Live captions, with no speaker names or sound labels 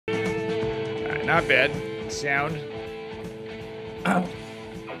Not bad. Sound.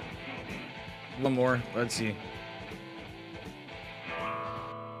 One more. Let's see.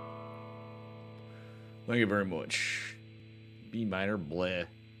 Thank you very much. B minor, bleh.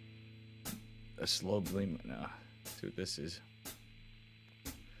 A slow gleam. No. See what this is.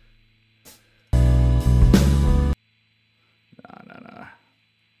 Nah.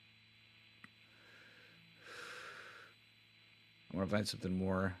 I want to find something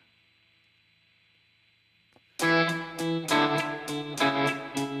more.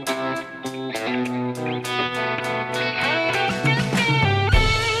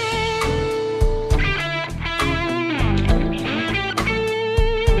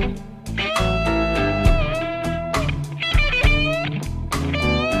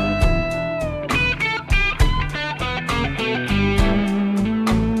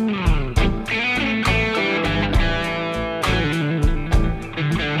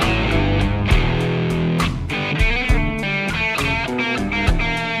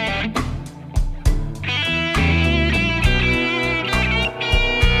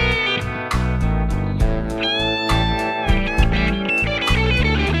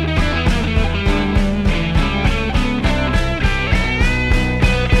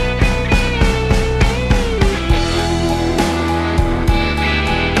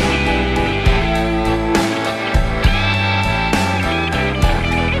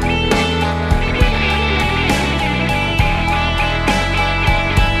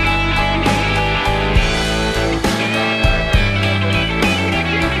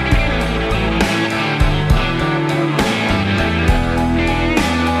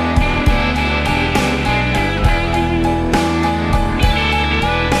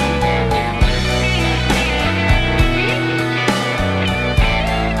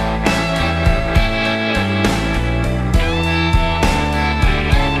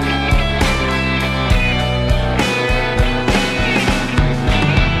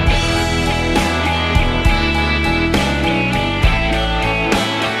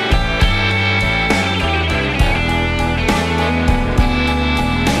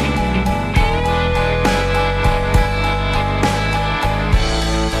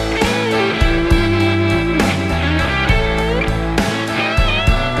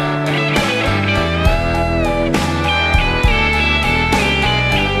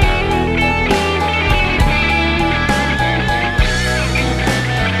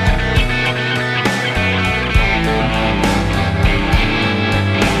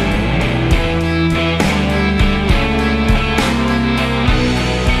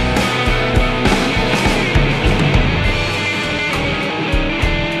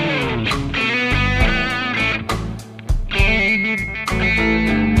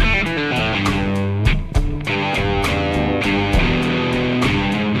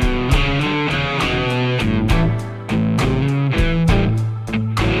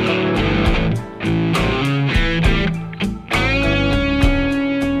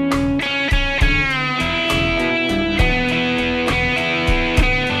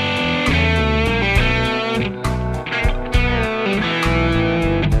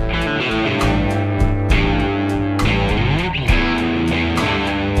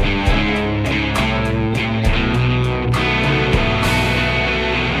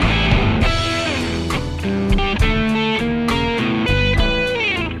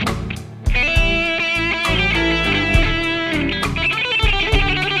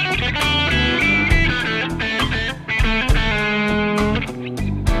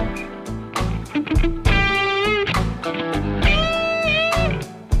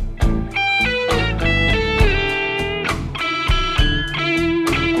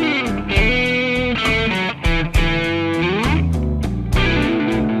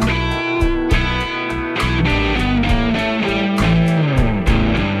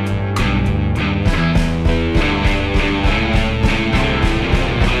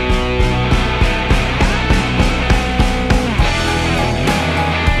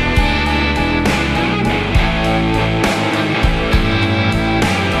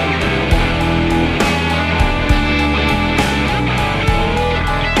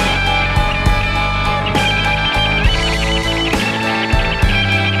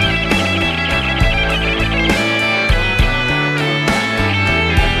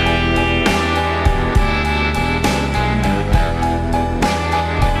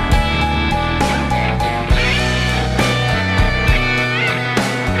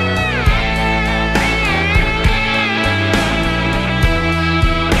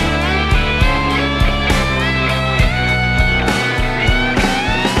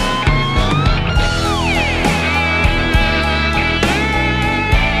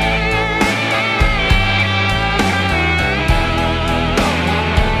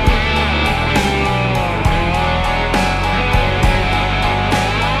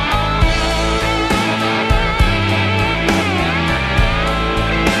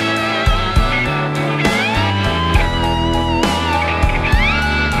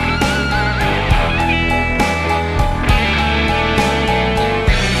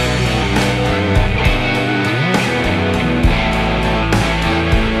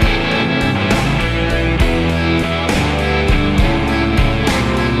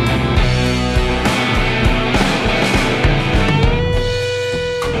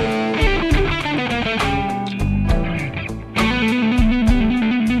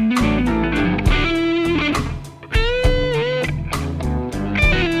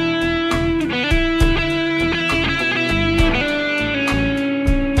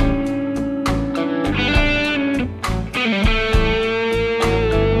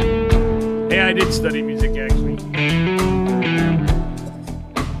 did study music, actually.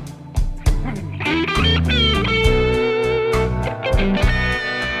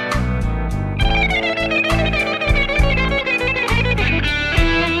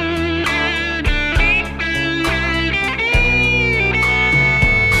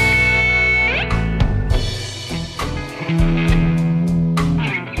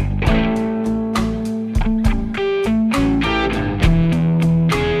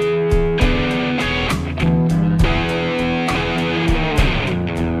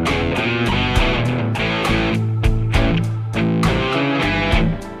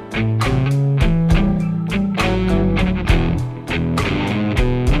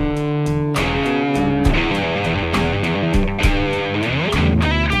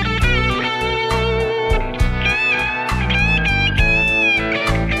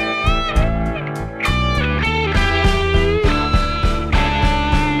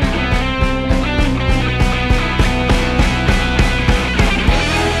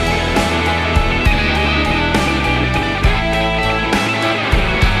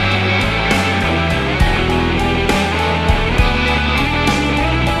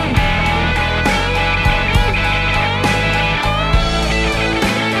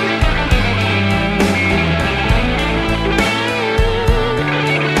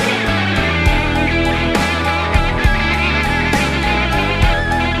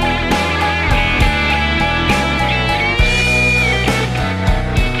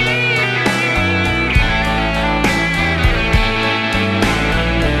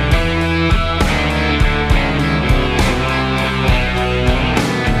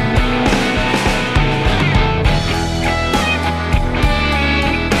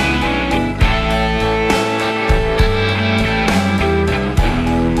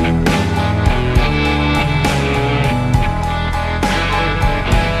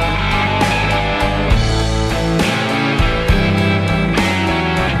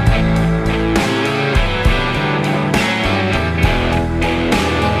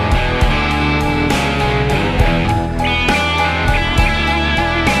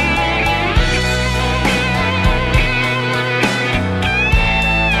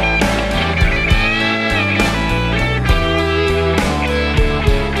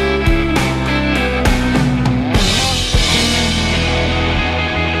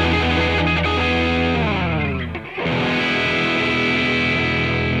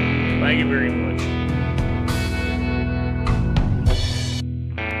 Thank you very much.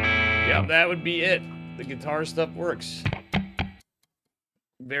 Yep, that would be it. The guitar stuff works.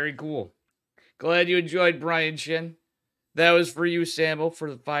 Very cool. Glad you enjoyed, Brian Shin. That was for you, Sambo, for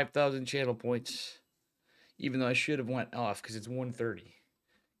the 5,000 channel points. Even though I should have went off because it's 1:30.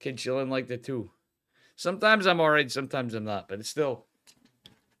 Kid chillin' like the two. Sometimes I'm alright, sometimes I'm not, but it's still.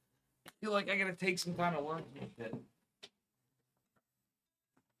 I feel like I gotta take some time to learn it.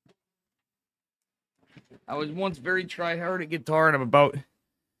 I was once very try-hard at guitar, and I'm about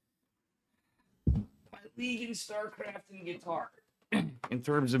my league in StarCraft and guitar. In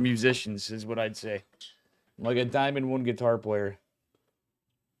terms of musicians, is what I'd say. I'm like a Diamond 1 guitar player.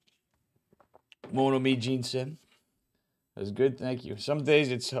 Mono Me Jinsen. That's good, thank you. Some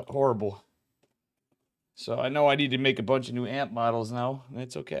days it's horrible. So I know I need to make a bunch of new amp models now. And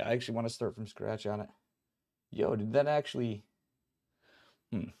it's okay. I actually want to start from scratch on it. Yo, did that actually...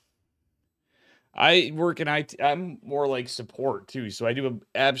 I work in IT. I'm more like support too, so I do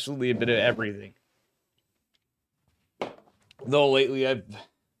absolutely a bit of everything. Though lately I've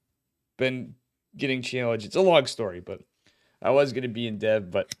been getting challenged. It's a long story, but I was going to be in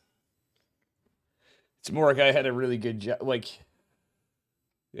dev, but it's more like I had a really good job. Like,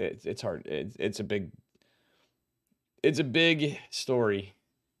 it's hard. It's a big story,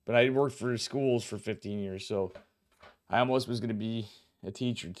 but I worked for schools for 15 years, so I almost was going to be a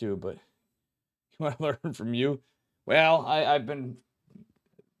teacher too, but you want to learn from you? Well, I've been...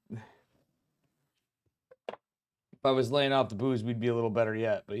 If I was laying off the booze, we'd be a little better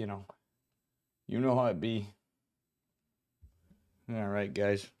yet, but you know how it be. All right,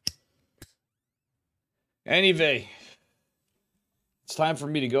 guys. Anyway, it's time for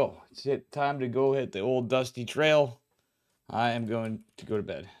me to go. It's time to go hit the old dusty trail. I am going to go to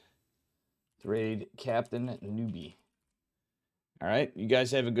bed. Trade Captain Newbie. All right, you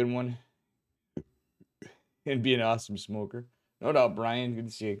guys have a good one. And be an awesome smoker. No doubt, Brian. Good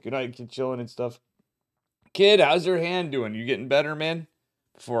to see you. Good night, kid, chilling and stuff. Kid, how's your hand doing? You getting better, man?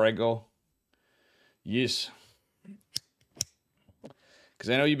 Before I go. Yes. Because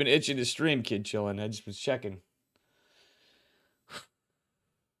I know you've been itching to stream, kid, chilling. I just was checking.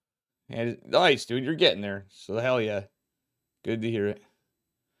 And nice, dude. You're getting there. So hell yeah. Good to hear it.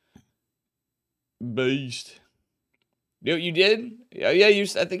 Beast. You did? Yeah,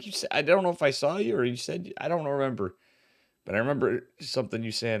 I think you said, I don't know if I saw you or you said, I don't remember. But I remember something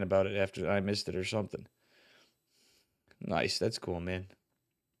you saying about it after I missed it or something. Nice. That's cool, man.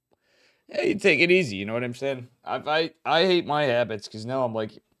 Hey, you take it easy. You know what I'm saying? I hate my habits because now I'm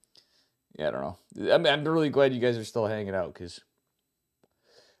like, yeah, I don't know. I'm really glad you guys are still hanging out because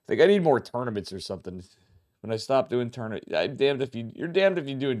I think I need more tournaments or something. When I stop doing tournament, you're damned if you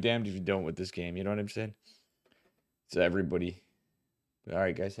do and damned if you don't with this game. You know what I'm saying? To everybody. All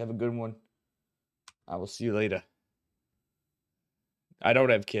right, guys, have a good one. I will see you later. I don't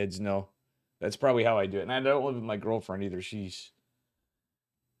have kids, no. That's probably how I do it. And I don't live with my girlfriend either.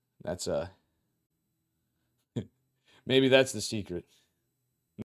 That's maybe that's the secret.